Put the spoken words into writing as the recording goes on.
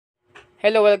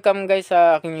Hello, welcome guys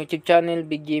sa aking YouTube channel,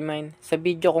 Big G Mine. Sa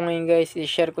video ko ngayon guys,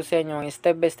 i-share ko sa inyo ang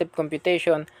step-by-step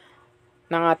computation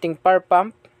ng ating power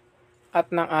pump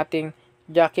at ng ating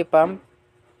jockey pump,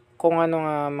 kung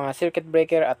anong mga circuit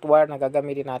breaker at wire na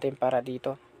gagamitin natin para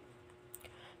dito.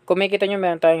 Kung makikita nyo,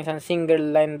 meron tayong isang single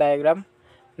line diagram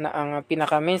na ang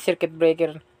pinaka main circuit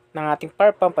breaker ng ating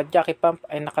power pump at jockey pump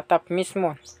ay nakatap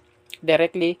mismo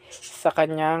directly sa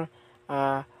kanyang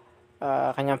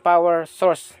power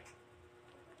source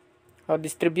o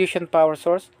distribution power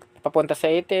source, papunta sa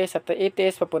ATS, at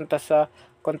ATS papunta sa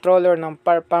controller ng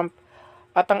power pump,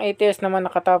 at ang ATS naman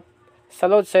nakatap sa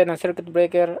load side ng circuit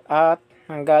breaker at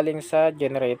nanggaling sa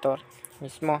generator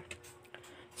mismo.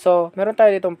 So meron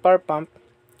tayo ditong power pump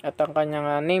at ang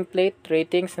kanyang nameplate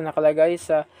ratings na nakalagay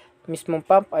sa mismong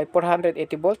pump ay 480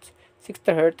 volts,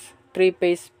 60 Hz,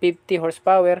 3-phase, 50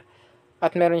 horsepower,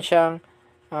 at meron siyang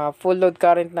full load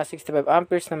current na 65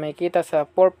 amperes na makikita sa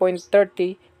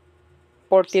 4.30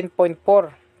 14.4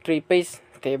 3-phase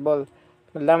table.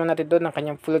 Malaman natin doon ang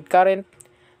kanyang full load current.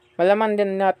 Malaman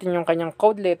din natin yung kanyang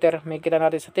code letter. May kita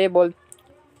natin sa table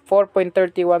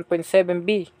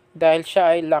 4.31.7B dahil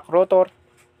siya ay lock rotor.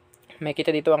 May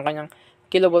kita dito ang kanyang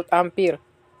kilovolt ampere.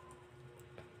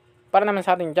 Para naman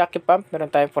sa ating jockey pump, meron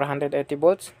tayong 480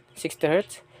 volts, 60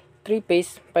 Hz,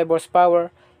 3-phase, 5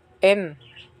 horsepower, N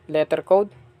letter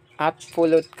code, at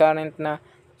full load current na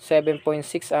 7.6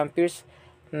 amperes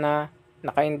na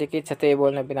naka-indicate sa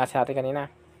table na binasa natin kanina.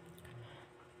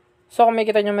 So kung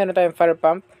makikita nyo, meron tayong fire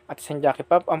pump at isang jockey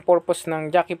pump. Ang purpose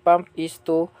ng jockey pump is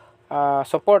to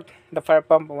support the fire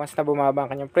pump. Once na bumaba ang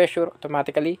kanyang pressure,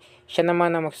 automatically siya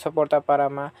naman ang magsusuporta para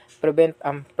ma-prevent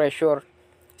ang pressure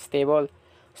stable.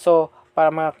 So para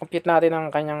ma-compute natin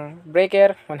ang kanyang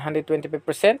breaker, 125%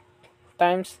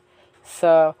 times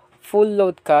sa full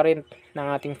load current ng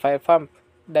ating fire pump.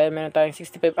 Dahil meron tayong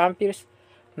 65 amperes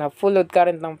na full load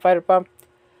current ng fire pump,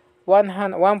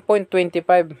 1.25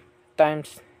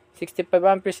 times 65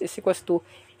 amperes is equals to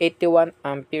 81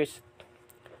 amperes.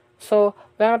 So,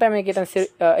 wala naman tayo makikita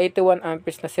 81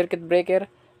 amperes na circuit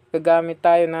breaker. Gagamit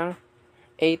tayo ng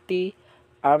 80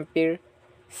 ampere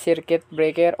circuit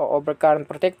breaker o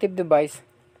overcurrent protective device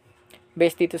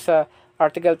based dito sa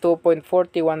article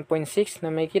 2.41.6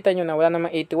 na makikita nyo na wala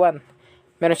namang 81.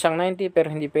 Meron siyang 90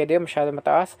 pero hindi pwede, masyado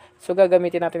mataas. So,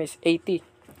 gagamitin natin is 80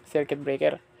 circuit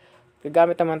breaker.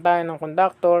 Gagamit naman tayo ng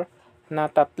conductor na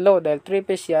tatlo dahil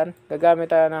 3-phase yan.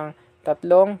 Gagamit tayo ng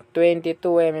tatlong 22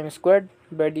 mm squared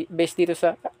based dito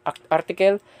sa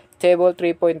article table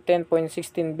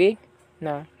 3.10.16b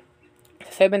na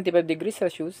 75 degrees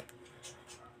Celsius.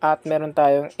 At meron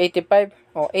tayong 85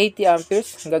 o 80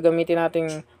 amperes. Gagamitin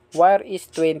nating wire is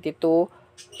 22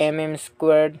 mm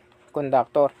squared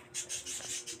conductor.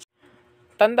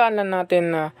 Tandaan lang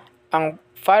natin na ang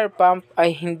fire pump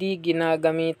ay hindi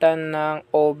ginagamitan ng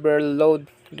overload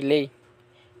relay.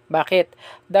 Bakit?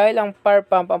 Dahil ang fire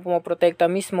pump ang pumoprotekta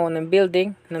mismo ng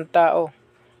building, ng tao,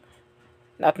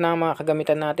 at ng mga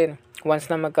kagamitan natin once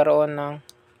na magkaroon ng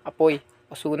apoy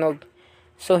o sunog.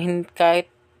 So kahit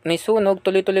may sunog,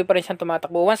 tuloy-tuloy pa rin siyang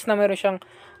tumatakbo. Once na meron siyang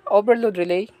overload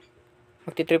relay,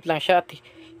 magtitrip lang siya at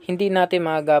hindi natin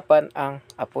maagapan ang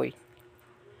apoy.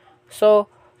 So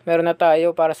meron na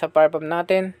tayo para sa fire pump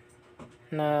natin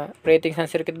na ratings ng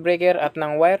circuit breaker at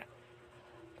ng wire.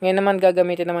 Ngayon naman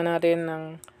gagamitin naman natin ng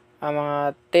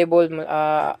mga table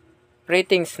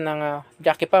ratings ng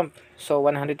jockey pump. So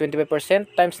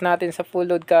 125% times natin sa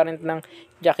full load current ng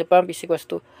jockey pump is equals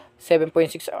to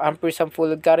 7.6 amperes ang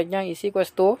full load current niya is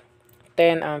equals to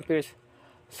 10 amperes.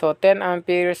 So 10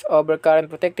 amperes over current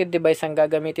protected device ang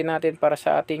gagamitin natin para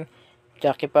sa ating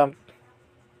jockey pump.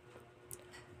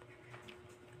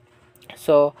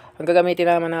 So ang gagamitin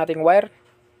naman nating wire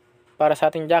para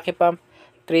sa ating jockey pump,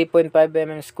 3.5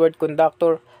 mm squared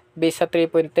conductor based sa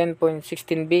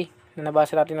 3.10.16b na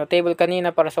nabasa natin na table kanina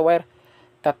para sa wire.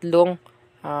 Tatlong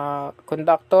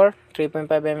conductor, 3.5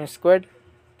 mm squared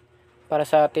para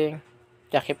sa ating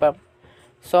jockey pump.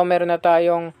 So meron na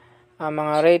tayong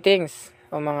mga ratings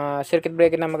o mga circuit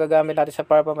breaker na magagamit natin sa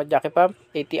power pump at jockey pump.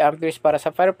 80 amperes para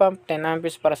sa fire pump, 10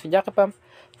 amperes para sa jockey pump,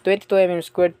 22 mm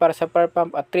squared para sa power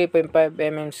pump, at 3.5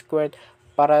 mm squared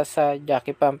para sa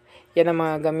jockey pump. Yan ang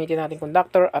mga gamitin natin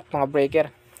conductor at mga breaker.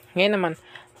 Ngayon naman,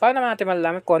 paano naman natin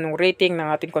malalaman kung anong rating ng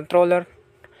ating controller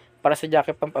para sa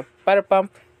jockey pump at fire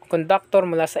pump, conductor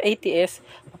mula sa ATS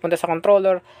papunta sa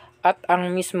controller at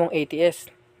ang mismong ATS?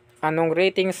 Anong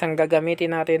ratings ang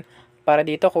gagamitin natin para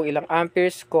dito, kung ilang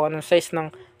amperes, kung anong size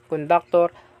ng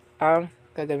conductor ang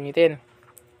gagamitin?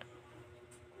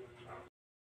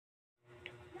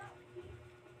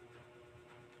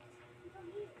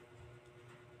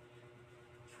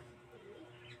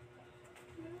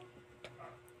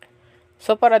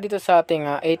 So para dito sa ating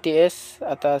ATS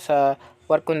at sa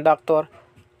work conductor,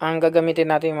 ang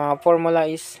gagamitin natin mga formula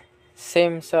is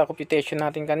same sa computation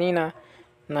natin kanina,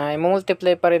 na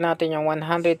i-multiply pa rin natin yung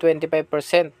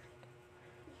 125%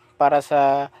 para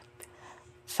sa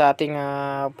ating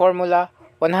formula.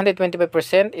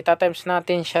 125% itatimes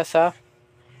natin siya sa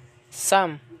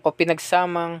sum o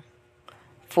pinagsamang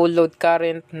full load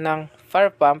current ng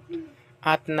fire pump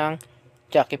at ng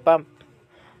jockey pump.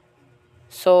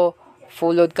 So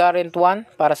full load current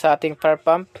 1 para sa ating fire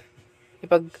pump,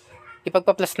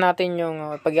 ipagpa-plus natin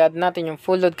yung pag-add natin yung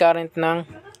full load current ng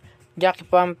jockey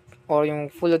pump or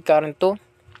yung full load current 2.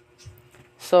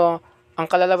 So ang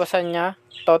kalalabasan niya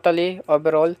totally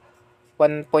overall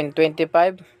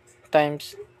 1.25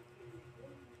 times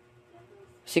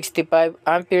 65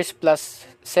 amperes plus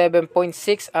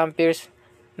 7.6 amperes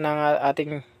ng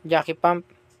ating jockey pump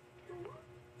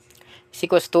is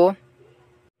equals to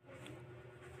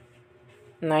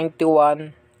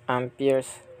 91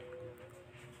 amperes.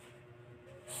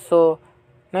 So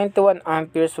 91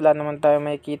 amperes, wala naman tayo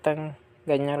makikitang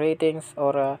ganyang ratings,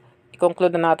 or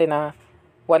i-conclude na natin na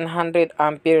 100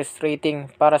 amperes rating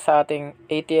para sa ating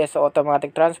ATS o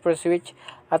automatic transfer switch,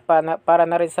 at para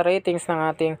na rin sa ratings ng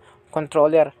ating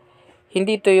controller.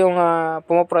 Hindi ito yung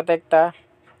pumoprotekta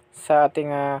sa ating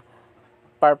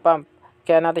power pump.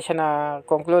 Kaya natin siya na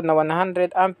conclude na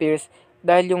 100 amperes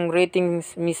dahil yung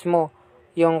ratings mismo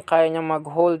yung kaya niya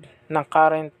mag-hold ng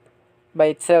current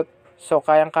by itself. So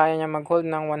kayang-kaya niya mag-hold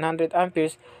ng 100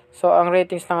 amperes. So ang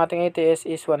ratings ng ating ATS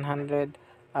is 100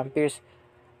 amperes.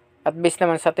 At based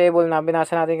naman sa table na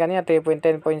binasa natin kanina,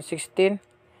 3.10.16,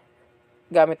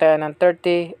 gamit tayo ng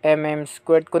 30 mm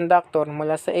squared conductor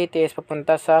mula sa ATS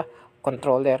papunta sa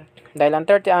controller. Dahil ang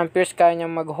 30 amperes kaya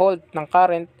niyang mag-hold ng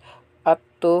current up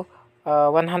to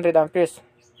 100 amperes.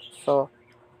 So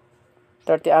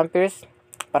 30 amperes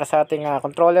para sa ating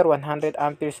controller, 100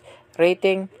 amperes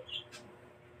rating,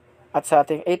 at sa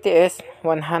ating ATS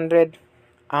 100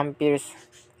 amperes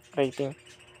rating.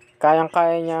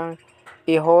 Kayang-kaya niyang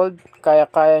i-hold, kaya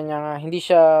niyang hindi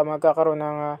siya magkakaroon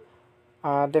ng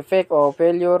defect o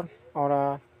failure,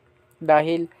 or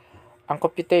dahil ang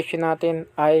computation natin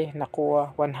ay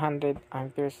nakuha 100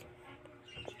 amperes.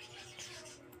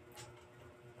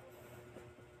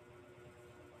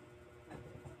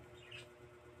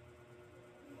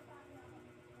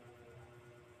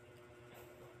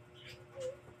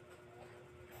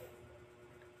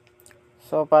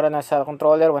 So para nasa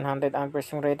controller, 100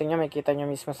 amperes yung rating niya. Makikita nyo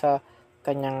mismo sa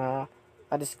kanyang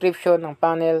description ng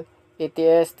panel,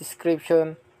 ATS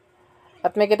description.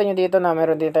 At makikita nyo dito na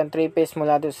meron din tayong 3-phase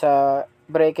mula doon sa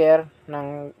breaker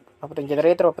ng papuntang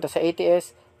generator papunta sa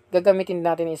ATS. Gagamitin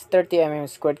natin is 30 mm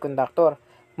squared conductor.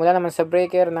 Mula naman sa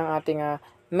breaker ng ating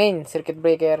main circuit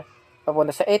breaker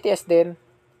papunta sa ATS din,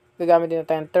 gagamitin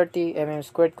natin tayong 30 mm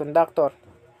squared conductor.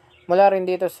 Mula rin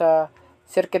dito sa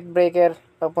circuit breaker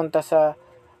papunta sa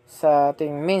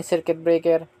ating main circuit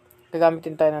breaker,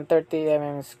 gagamitin tayo ng 30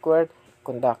 mm squared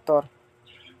conductor.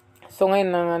 So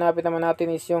ngayon, ang hanapin naman natin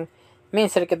is yung main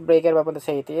circuit breaker papunta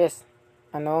sa ATS.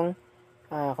 Anong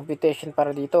computation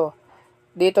para dito?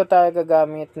 Dito tayo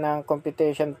gagamit ng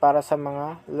computation para sa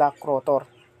mga lock rotor.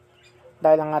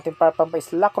 Dahil ang ating power pump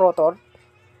is lock rotor,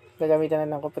 gagamitin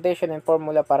natin ng computation and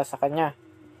formula para sa kanya.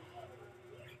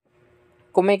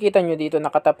 Kung makikita nyo dito,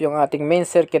 nakatap yung ating main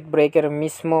circuit breaker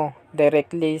mismo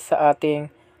directly sa ating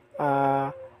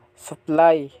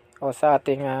supply o sa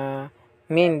ating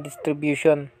main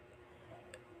distribution.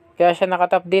 Kaya siya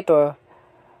nakatap dito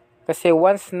kasi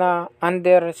once na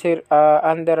under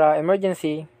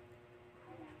emergency,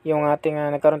 yung ating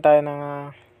nagkaroon tayo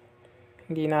ng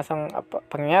hindi nasang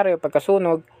pangyayari o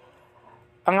pagkasunog,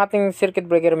 ang ating circuit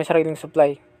breaker may sariling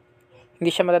supply.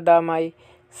 Hindi siya madadamay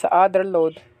sa other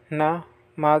load na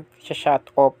mag-shut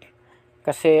off.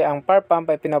 Kasi ang power pump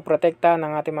ay pinoprotekta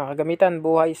ng ating mga kagamitan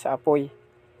buhay sa apoy.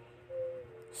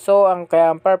 So,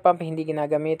 kaya ang power pump hindi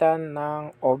ginagamitan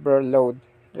ng overload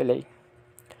relay.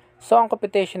 So, ang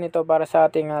computation nito para sa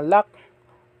ating lock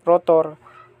rotor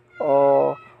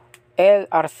o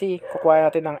LRC, kukuha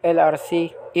natin ng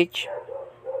LRC each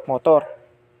motor.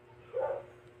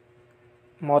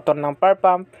 Motor ng power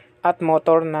pump at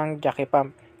motor ng jockey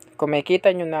pump. Kung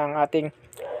makikita nyo na ang ating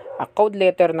code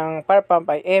letter ng power pump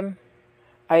ay M,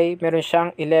 ay meron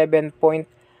siyang 11.19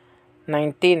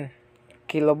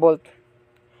 kilovolt.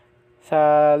 Sa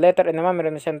letter N naman,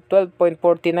 meron siyang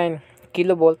 12.49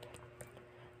 kilovolt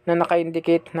na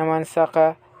naka-indicate naman sa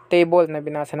table na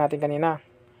binasa natin kanina.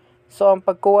 So, ang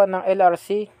pagkuha ng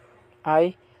LRC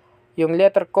ay yung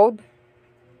letter code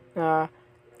na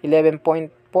 11.14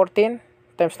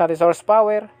 times natin sa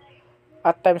horsepower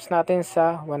at times natin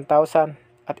sa 1,000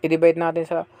 at i-divide natin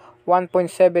sa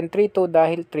 1.732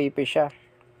 dahil 3 phase siya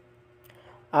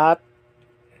at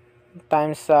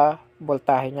times sa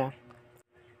voltahe niya.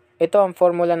 Ito ang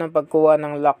formula ng pagkuha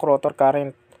ng lock rotor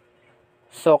current.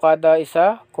 So kada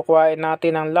isa, kukuhain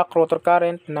natin ang lock rotor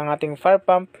current ng ating fire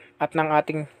pump at ng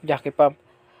ating jockey pump.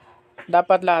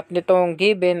 Dapat lahat nitong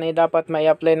given ay dapat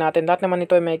mai-apply natin. Lahat naman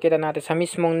ito ay makikita natin sa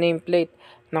mismong nameplate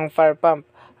ng fire pump.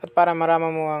 At para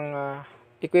marama mo ang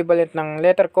equivalent ng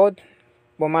letter code,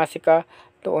 bumasi ka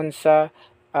doon sa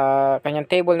kanyang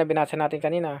table na binasa natin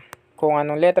kanina. Kung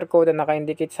anong letter code na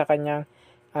naka-indicate sa kanyang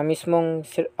mismong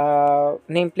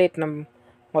nameplate ng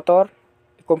motor,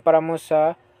 ikumpara mo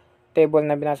sa table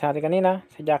na binasa natin kanina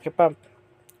sa jockey pump.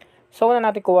 So una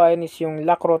natin kuhain is yung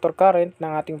lock rotor current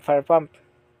ng ating fire pump.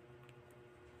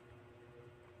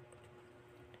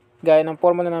 Gaya ng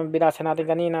formula na binasa natin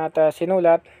kanina at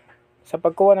sinulat, sa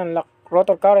pagkuha ng lock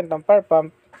rotor current ng fire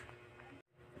pump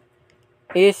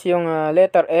is yung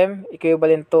letter M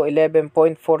equivalent to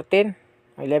 11.14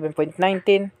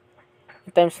 11.19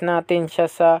 times natin siya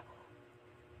sa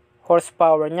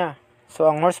horsepower niya. So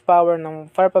ang horsepower ng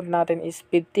fire pump natin is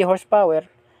 50 horsepower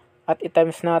at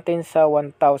i-times natin sa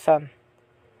 1,000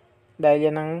 dahil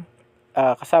yan ang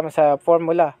kasama sa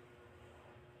formula,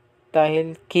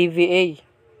 dahil kVA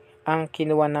ang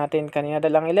kinuha natin kanina.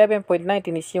 Dahil ang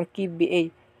 11.19 is yung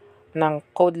kVA ng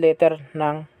code letter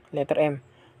ng letter M.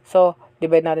 So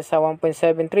divide natin sa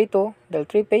 1.732 dahil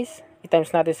 3 phase,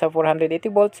 i-times natin sa 480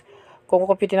 volts. Kung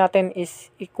kukumpute natin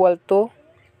is equal to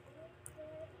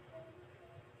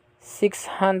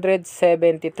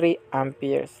 673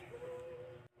 amperes.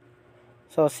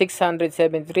 So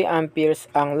 673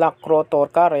 amperes ang lock rotor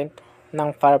current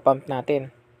ng fire pump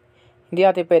natin. Hindi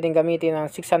natin pwedeng gamitin ang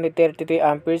 633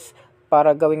 amperes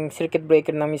para gawing circuit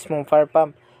breaker ng mismong fire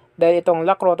pump. Dahil itong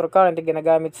lock rotor current ay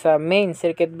ginagamit sa main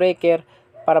circuit breaker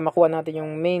para makuha natin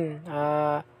yung main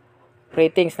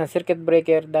ratings ng circuit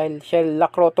breaker, dahil siya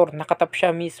lock rotor, nakatap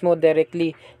siya mismo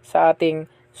directly sa ating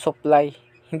supply,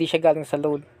 hindi siya galing sa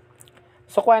load.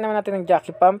 So kuha naman natin ng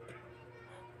jockey pump,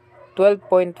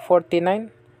 12.49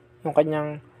 yung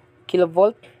kanyang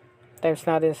kilovolt, times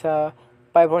natin sa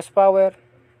 5 horsepower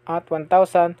at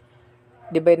 1,000,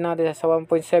 divide natin sa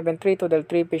 1.732 dahil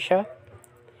 3 phase siya,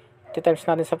 times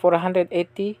natin sa 480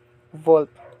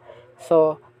 volt.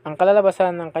 So ang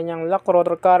kalalabasan ng kanyang lock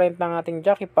rotor current ng ating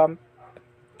jockey pump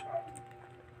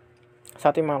sa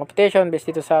ating mga computation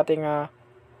based dito sa ating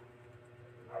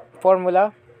formula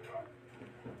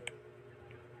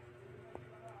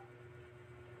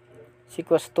is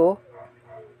equals to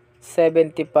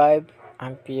 75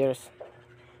 amperes.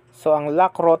 So ang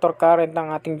lock rotor current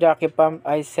ng ating jockey pump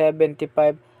ay 75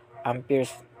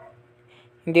 amperes.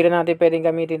 Hindi rin natin pwedeng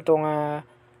gamitin itong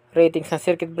ratings ng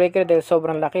circuit breaker dahil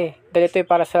sobrang laki. Dahil ito ay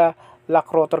para sa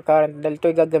lock rotor current, dahil ito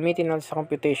ay gagamitin lang sa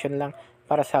computation lang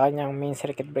para sa kanyang main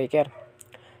circuit breaker.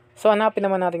 So hanapin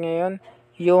naman natin ngayon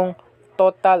yung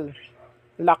total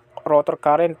lock rotor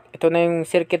current. Ito na yung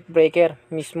circuit breaker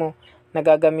mismo na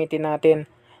gagamitin natin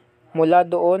mula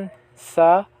doon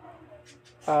sa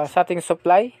ating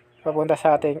supply papunta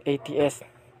sa ating ATS.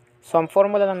 So ang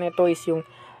formula lang nito is yung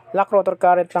lock rotor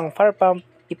current ng fire pump,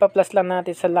 ipa-plus lang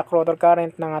natin sa lock rotor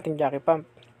current ng ating jockey pump.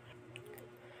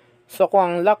 So kung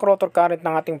ang lock rotor current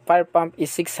ng ating fire pump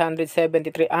is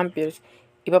 673 amperes,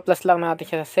 ipa-plus lang natin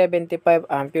siya sa 75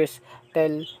 amperes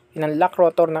dahil yung lock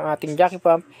rotor ng ating jockey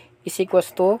pump is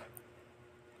equals to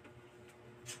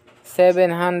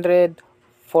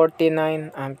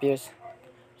 749 amperes.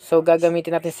 So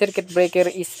gagamitin natin circuit breaker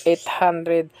is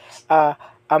 800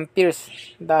 amperes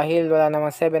dahil wala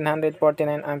namang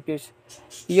 749 amperes.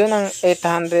 Yun ang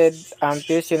 800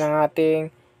 amperes, yun ang ating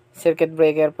circuit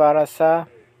breaker para sa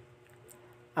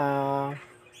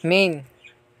main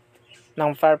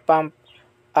ng fire pump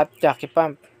at jockey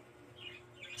pump.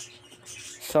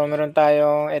 So meron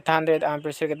tayong 800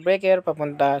 ampere circuit breaker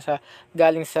papunta sa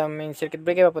galing sa main circuit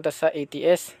breaker papunta sa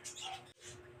ATS.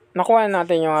 Nakuha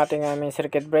natin yung ating main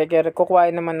circuit breaker.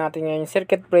 Kukuhain naman natin ngayon yung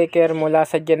circuit breaker mula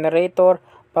sa generator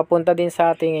papunta din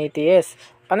sa ating ATS.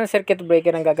 Anong circuit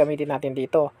breaker ang gagamitin natin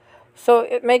dito? So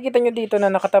makikita nyo dito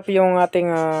na nakatap yung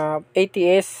ating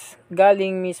ATS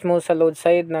galing mismo sa load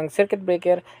side ng circuit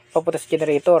breaker papunta sa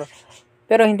generator.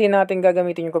 Pero hindi natin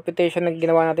gagamitin yung computation na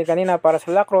ginawa natin kanina para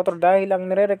sa lock rotor dahil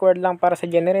ang nire-record lang para sa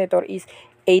generator is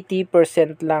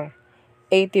 80% lang.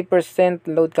 80%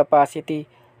 load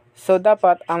capacity. So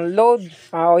dapat ang load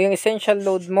o yung essential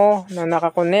load mo na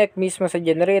nakakonect mismo sa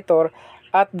generator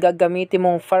at gagamitin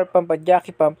mong fire pump at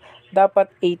jockey pump,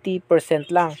 dapat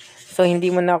 80% lang. So,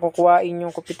 hindi mo na kukuhain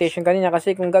yung computation kanina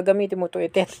kasi kung gagamitin mo to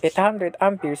 800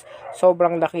 amperes,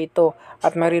 sobrang laki ito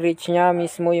at marireach niya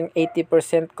mismo yung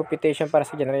 80% computation para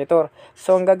sa generator.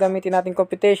 So, ang gagamitin natin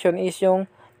computation is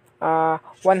yung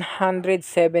 175%.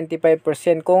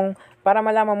 Kung para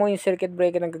malaman mo yung circuit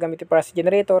breaker na gagamitin para sa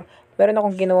generator, meron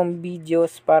akong ginawang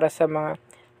videos para sa mga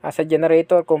sa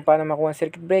generator kung paano makuha ang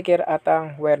circuit breaker at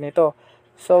ang wire nito.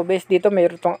 So, based dito,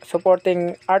 mayroon itong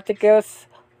supporting articles,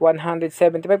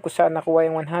 175 kung saan nakuha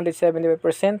yung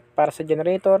 175% para sa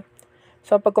generator.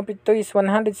 So, pag compute ito is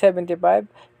 175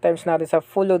 times natin sa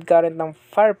full load current ng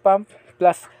fire pump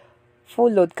plus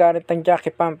full load current ng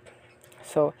jockey pump.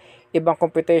 So, ibang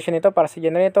computation ito para sa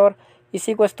generator is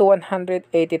equals to 183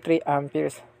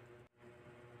 amperes.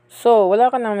 So, wala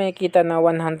ka nang makikita na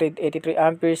 183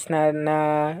 amperes na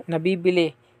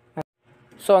nabibili.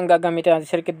 So, ang gagamitin natin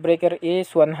circuit breaker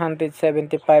is 175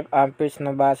 amperes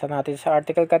na basa natin sa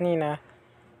article kanina.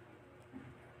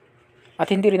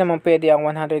 At hindi rin naman pwede ang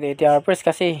 180 amperes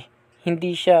kasi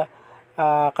hindi siya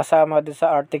kasama dun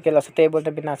sa article o sa table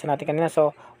na binasa natin kanina.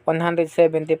 So,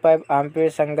 175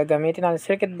 amperes ang gagamitin natin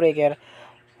circuit breaker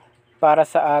para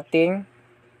sa ating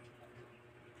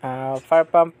fire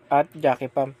pump at jockey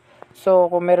pump. So,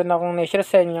 kung meron akong na-share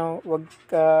sa inyo, huwag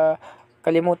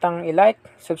kalimutang i-like,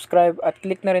 subscribe, at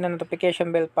click na rin ang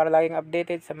notification bell para laging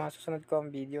updated sa mga susunod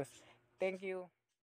kong videos. Thank you!